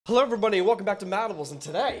Hello everybody and welcome back to Madables, and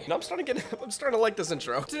today, I'm starting to like this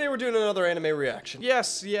intro. Today we're doing another anime reaction.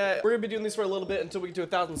 Yes, yeah, we're gonna be doing these for a little bit until we get to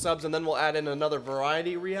 1,000 subs, and then we'll add in another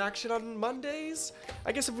variety reaction on Mondays.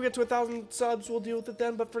 I guess if we get to 1,000 subs, we'll deal with it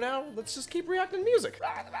then, but for now, let's just keep reacting to music.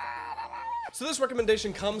 So this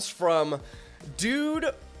recommendation comes from Dude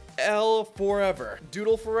L Forever.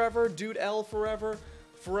 Doodle Forever, Dude L Forever,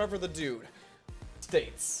 Forever the Dude.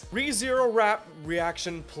 States, ReZero rap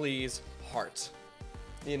reaction please, heart.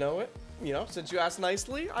 You know it? You know, since you asked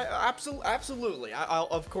nicely, absolutely.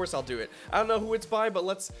 Of course I'll do it. I don't know who it's by, but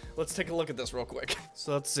let's take a look at this real quick.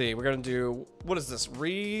 So let's see. We're gonna do, what is this?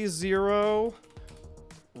 ReZero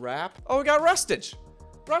rap. Oh, we got Rustage.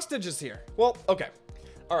 Rustage is here. Well, okay.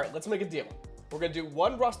 All right, let's make a deal. We're gonna do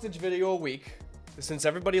one Rustage video a week, since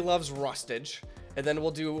everybody loves Rustage, and then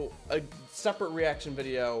we'll do a separate reaction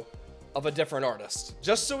video of a different artist,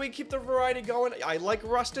 just so we keep the variety going. I like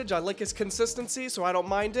Rustage, I like his consistency, so I don't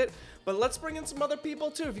mind it, but let's bring in some other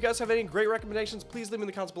people too. If you guys have any great recommendations, please leave them in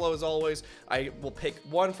the comments below. As always, I will pick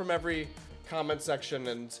one from every comment section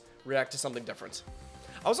and react to something different.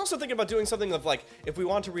 I was also thinking about doing something of like, if we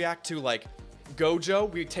want to react to like Gojo,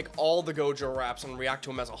 we take all the Gojo raps and react to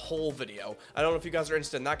them as a whole video. I don't know if you guys are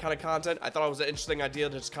interested in that kind of content. I thought it was an interesting idea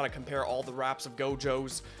to just kind of compare all the raps of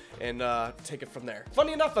Gojos and take it from there.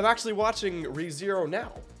 Funny enough, I'm actually watching ReZero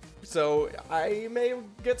now, so I may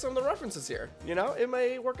get some of the references here. You know, it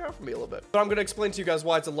may work out for me a little bit. But I'm gonna explain to you guys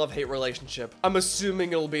why it's a love-hate relationship. I'm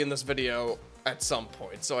assuming it'll be in this video at some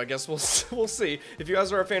point, so I guess we'll see. If you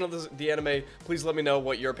guys are a fan of the anime, please let me know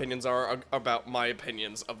what your opinions are about my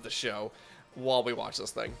opinions of the show while we watch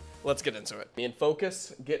this thing. Let's get into it. Me in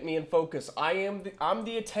focus, get me in focus. I'm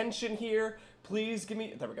the attention here. Please give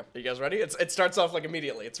me, there we go. Are you guys ready? It starts off like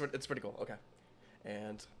immediately. It's pretty cool. Okay.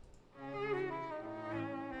 And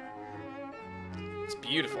it's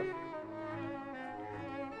beautiful.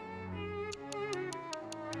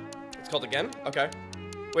 It's called Again? Okay.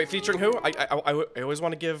 Wait, featuring who? I always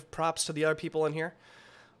want to give props to the other people in here.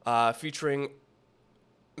 Featuring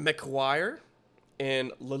McGwire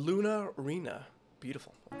and LulunaRina.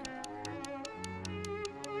 Beautiful.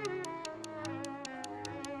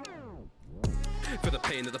 For the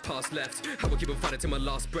pain that the past left, I will keep on fighting till my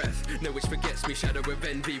last breath. No which forgets me, shadow of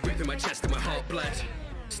envy, ripping my chest and my heart bled.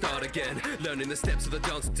 Start again, learning the steps of the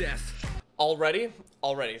dance of death. Already,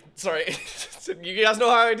 sorry, you guys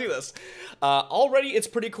know how I do this. Already, it's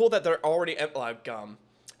pretty cool that they're already, like,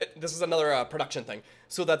 this is another production thing,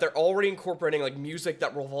 so that they're already incorporating, like, music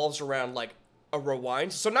that revolves around, like, a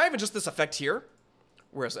rewind. So not even just this effect here.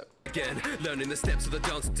 Where is it? Again, learning the steps of the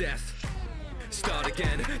dance of death. Start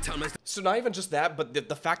again. So not even just that, but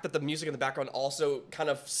the fact that the music in the background also kind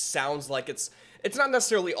of sounds like it's not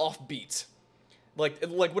necessarily offbeat. Like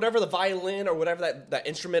whatever the violin or whatever that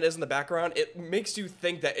instrument is in the background, it makes you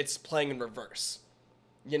think that it's playing in reverse.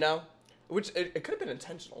 You know? Which it could have been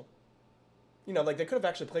intentional. You know, like they could have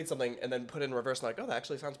actually played something and then put it in reverse and like, oh, that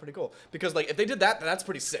actually sounds pretty cool. Because like if they did that, then that's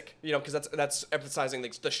pretty sick. You know, because that's emphasizing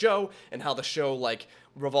the show and how the show like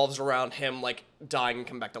revolves around him like dying and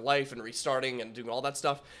coming back to life and restarting and doing all that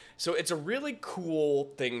stuff. So it's a really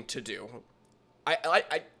cool thing to do. I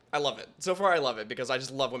love it. So far I love it because I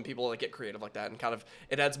just love when people like get creative like that and kind of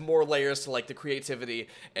it adds more layers to like the creativity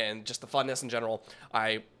and just the funness in general.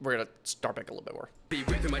 We're gonna start back a little bit more. Be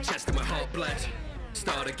ripping my chest and my heart bled.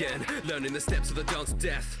 Start again, learning the steps of the dance of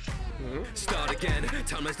death. Start again,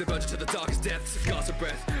 time lies divergent to the darkest depths. Scars of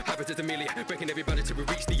breath, hybrids Amelia, breaking everybody till we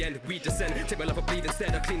reach the end. We descend, take my life or bleed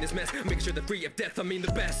instead. I clean this mess, make sure the free of death. I mean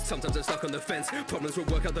the best. Sometimes I'm stuck on the fence. Problems will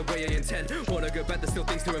work out the way I intend. Wanna go back, there's still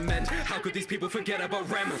things to amend. How could these people forget about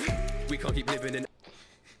Rem? We can't keep living in.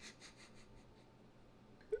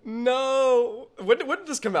 No, when did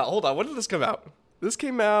this come out? Hold on, when did this come out? This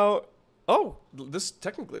came out. Oh,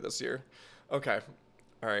 technically this year. Okay,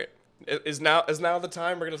 all right. Is now the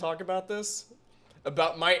time we're gonna talk about this?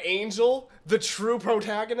 About my angel, the true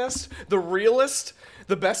protagonist, the realist,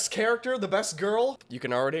 the best character, the best girl. You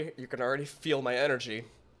can already feel my energy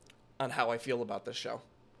on how I feel about this show.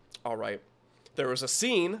 All right, there was a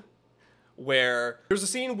scene where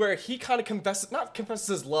he kind of not confesses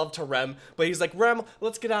his love to Rem, but he's like, Rem,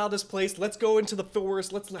 let's get out of this place, let's go into the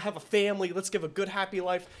forest, let's have a family, let's give a good happy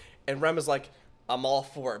life. And Rem is like, I'm all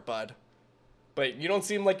for it, bud. But you don't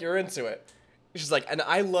seem like you're into it. She's like, and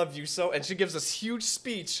I love you so, and she gives this huge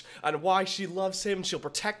speech on why she loves him, she'll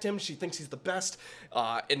protect him, she thinks he's the best,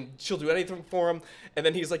 and she'll do anything for him. And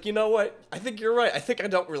then he's like, you know what, I think you're right, I think I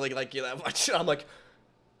don't really like you that much. And I'm like,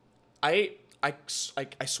 I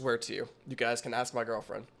swear to you, you guys can ask my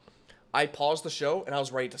girlfriend. I paused the show, and I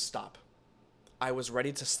was ready to stop. I was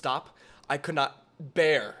ready to stop. I could not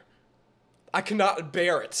bear I cannot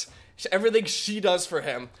bear it. Everything she does for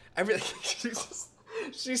him, everything,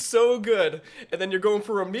 she's so good. And then you're going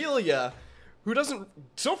for Amelia, who doesn't,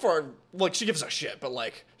 so far, like, she gives a shit, but,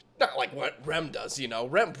 like, not like what Rem does, you know?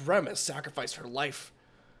 Rem has sacrificed her life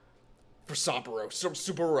for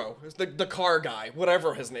Subaru, the car guy,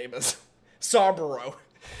 whatever his name is. Saburo.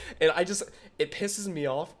 And it pisses me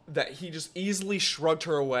off that he just easily shrugged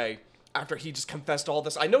her away after he just confessed all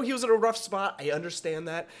this. I know he was in a rough spot, I understand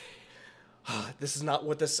that. This is not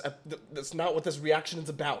what that's not what this reaction is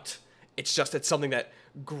about. It's something that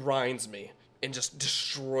grinds me and just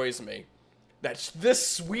destroys me. That's this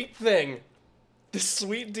sweet thing, this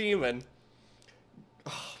sweet demon.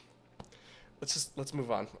 Let's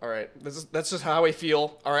move on. All right, that's just how I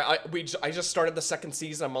feel. All right, I just started the second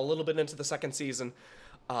season. I'm a little bit into the second season,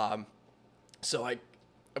 so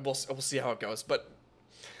we'll see how it goes. But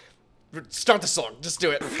start the song. Just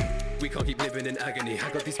do it. We can't keep living in agony.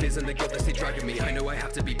 I got these fears and the guilt that's dragging me. I know I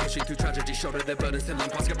have to be pushing through tragedy, shoulder their burdens till I'm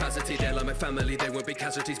past capacity. They're like my family, they won't be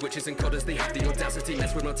casualties. Witches and goddess, they have the audacity.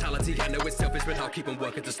 Mess with mortality. I know it's selfish, but I'll keep on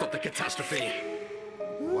working to stop the catastrophe.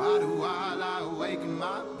 Why do I lie awake in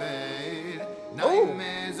my bed?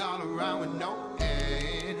 Nightmares all around with no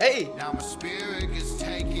end. Hey! Now my spirit gets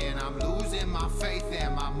taken. I'm losing my faith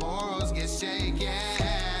and my morals get shaken.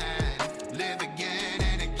 Live again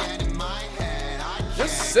and again in my head. I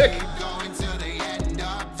Just can't sick. keep going till the end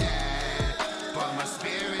of dead. But my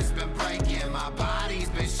spirit's been breaking. My body's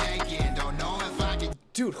been shaking. Don't know if I can.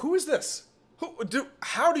 Dude, who is this? Dude,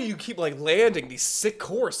 how do you keep, like, landing these sick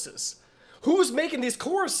choruses? Who's making these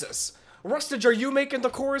choruses? Rustage, are you making the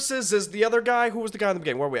choruses? Is the other guy? Who was the guy in the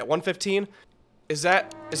beginning? Where are we at? 115? Is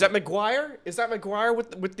that McGwire? Is that McGwire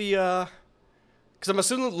with the, because I'm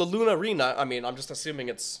assuming LulunaRina. I mean, I'm just assuming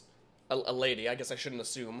it's a lady. I guess I shouldn't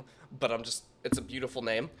assume, but it's a beautiful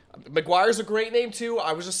name. McGwire's a great name, too.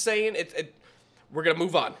 I was just saying, we're gonna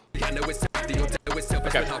move on. I know it's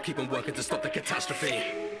selfish, but I'll keep on working to stop the catastrophe.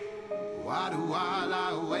 Why do I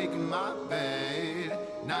lie awake in my bed?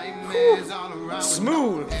 Nightmares all around.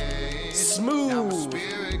 Smooth. Now my Smooth.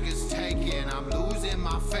 spirit gets taken. I'm losing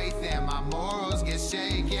my faith and my morals get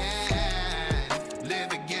shaken.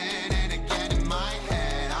 Live again and again in my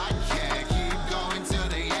head. I can't keep going till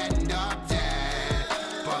the end of dead.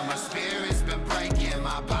 But my spirit's been breaking.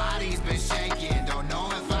 My body's been shaking. Don't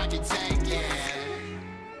know if I can take it.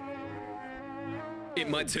 It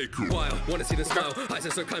might take a while, wanna see them smile. Eyes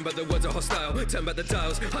are so kind but the words are hostile. Turn back the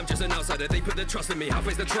dials, I'm just an outsider. They put their trust in me, I'll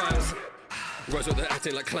face the trials. Roswell, they're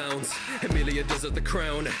acting like clowns. Amelia deserves the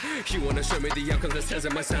crown. You wanna show me the outcomes that says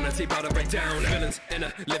in my sanity about to break down. Villains in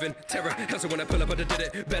a living terror. How's it when I pull up, but I did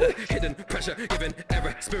it better. Hidden pressure, given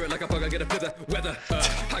error. Spirit like a bug, I get a feather. Weather,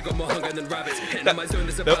 I got more hunger than rabbits. And in my zone,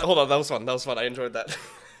 there's a Hold on, that was fun. I enjoyed that.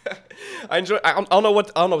 I don't know what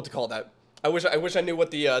to call that. I wish I knew what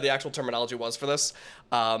the actual terminology was for this,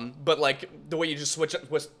 but like the way you just switch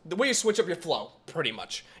up your flow, pretty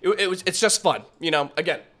much. It's just fun, you know.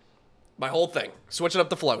 Again, my whole thing, switching up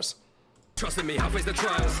the flows. Trust in me, I'll face the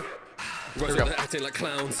trials. Roswell, they're acting like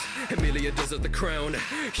clowns. Amelia deserves the crown.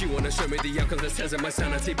 You wanna show me the outcomes that says in my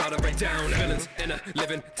sanity about to break down. Villains in a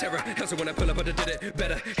living terror. How's it when I pull up, but I did it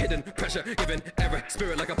better. Hidden pressure, given error.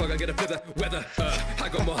 Spirit like a bug, I get a feather. Weather, I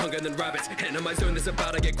got more hunger than rabbits. And in my zone, this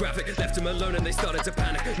about to get graphic. Left them alone and they started to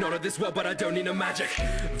panic. Not of this world, but I don't need no magic.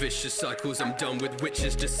 Vicious cycles, I'm done with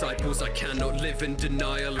witches, disciples. I cannot live in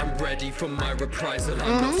denial. I'm ready for my reprisal.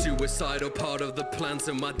 I'm not suicidal, part of the plan,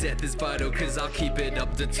 so my death is vital. Cause I'll keep it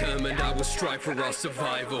up, determined. I will strive for our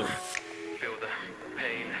survival. Feel the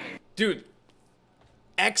pain. Dude,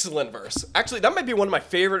 excellent verse. Actually, that might be one of my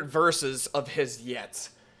favorite verses of his yet.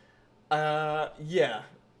 Yeah.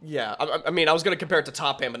 I mean, I was gonna compare it to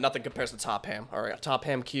Top Ham, but nothing compares to Top Ham. All right, Top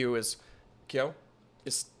Ham Q is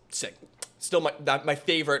sick. Still my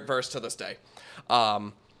favorite verse to this day.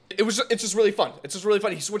 It's just really fun. It's just really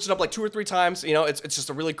fun. He switched it up like 2 or 3 times. You know, it's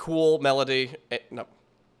just a really cool melody.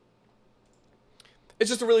 It's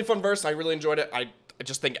just a really fun verse. I really enjoyed it. I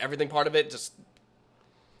just think everything about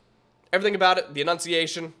it, the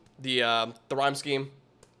enunciation, the rhyme scheme,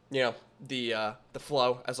 you know, the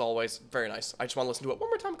flow, as always, very nice. I just want to listen to it one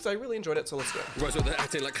more time because I really enjoyed it, so let's do it. Roswell, they're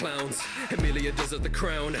acting like clowns. Amelia deserves the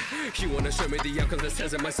crown. You wanna show me the outcomes that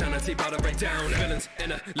says in my sanity about to break down. Villains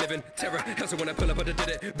in a living terror. How's it when I pull up, but I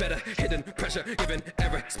did it better. Hidden pressure, given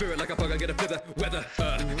error. Spirit like a bug, I get a feather. Weather,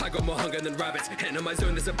 I got more hunger than rabbits. And in my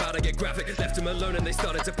zone, this about to get graphic. Left them alone and they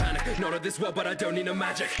started to panic. Not of this world, but I don't need no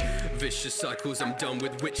magic. Vicious cycles, I'm done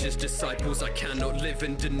with witches, disciples. I cannot live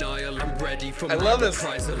in denial. I'm ready for my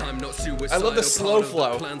reprisal. I'm not suicidal. I love the slow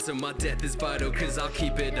flow. Plans and my death is vital, cause I'll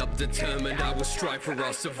keep it up, determined. I will strive for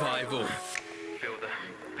our survival. Feel the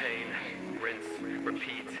pain.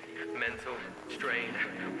 mental, strain,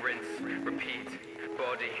 rinse, repeat,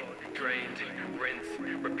 body, drained, rinse,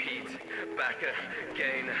 repeat, back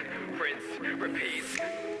again, rinse, repeat.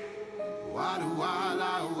 Why do I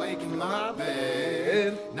lie awake in my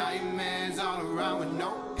bed? Nightmares all around with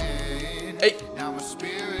no end. Hey. Now my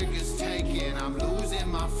spirit gets taken. I'm losing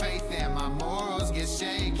my faith and my morals get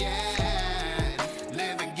shaken.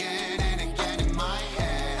 Live again and again in my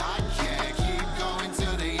head. I can't keep going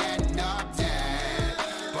till the end of dead.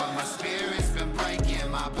 But my spirit's been breaking.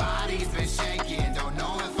 My body's been shaking. Don't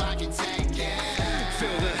know if I can take it.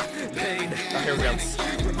 Feel the pain. Oh, here we go.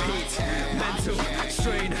 Repeat, mental,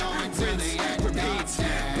 strain, rinse, repeat,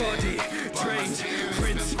 body, drained,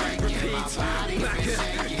 rinse, repeat, back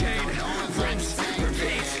again, rinse,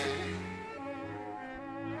 repeat.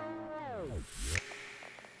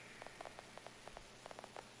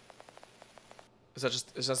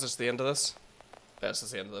 Is that just the end of this? Yeah, this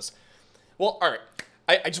is the end of this. Well, all right.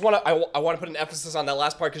 I just want to I want to put an emphasis on that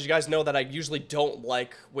last part because you guys know that I usually don't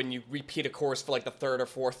like when you repeat a chorus for like the third or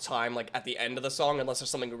fourth time like at the end of the song unless there's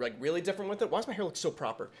something like really different with it. Why does my hair look so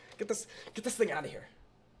proper? Get this thing out of here.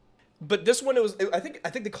 But this one I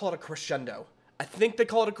think they call it a crescendo. I think they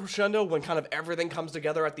call it a crescendo when kind of everything comes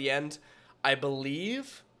together at the end. I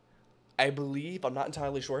believe, I'm not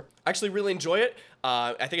entirely sure. I actually really enjoy it.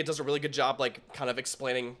 I think it does a really good job like kind of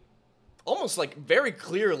explaining almost like very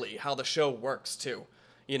clearly how the show works too.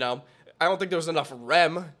 You know, I don't think there's enough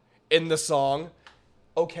rem in the song.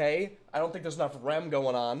 Okay, I don't think there's enough rem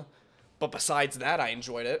going on. But besides that, I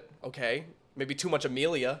enjoyed it. Okay, maybe too much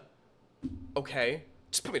Amelia. Okay,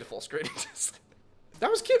 just put me to full screen. That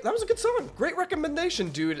was cute. That was a good song. Great recommendation,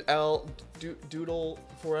 dude. Doodle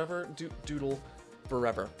forever. Doodle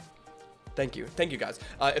forever. Thank you guys.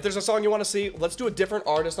 If there's a song you want to see, let's do a different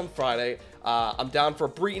artist on Friday. I'm down for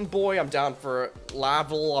Breton Boy. I'm down for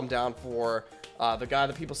Lavel. I'm down for the guy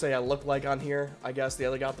that people say I look like on here. I guess the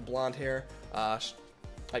other guy with the blonde hair. I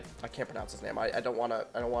can't pronounce his name. I don't want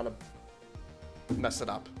to mess it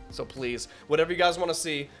up. So please, whatever you guys want to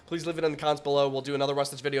see, please leave it in the comments below. We'll do another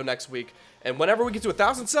Rustage video next week. And whenever we get to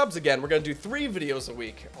 1,000 subs again, we're gonna do 3 videos a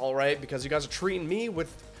week. All right, because you guys are treating me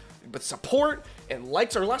with support and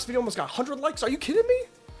likes. Our last video almost got 100 likes. Are you kidding me?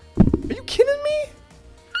 Are you kidding me?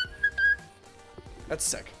 That's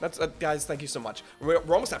sick. Guys, thank you so much. We're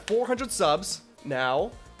almost at 400 subs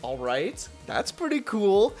now. All right, that's pretty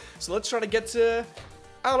cool. So let's try to get to,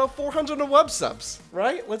 I don't know, 400 web subs,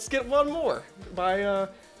 right? Let's get one more by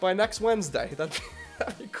next Wednesday. That'd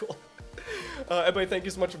be cool. Everybody, thank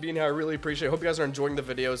you so much for being here. I really appreciate it. Hope you guys are enjoying the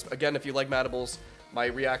videos. Again, if you like Madables, my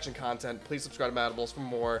reaction content, please subscribe to Madables for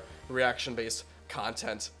more reaction-based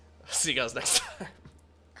content. See you guys next time.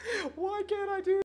 Why can't I do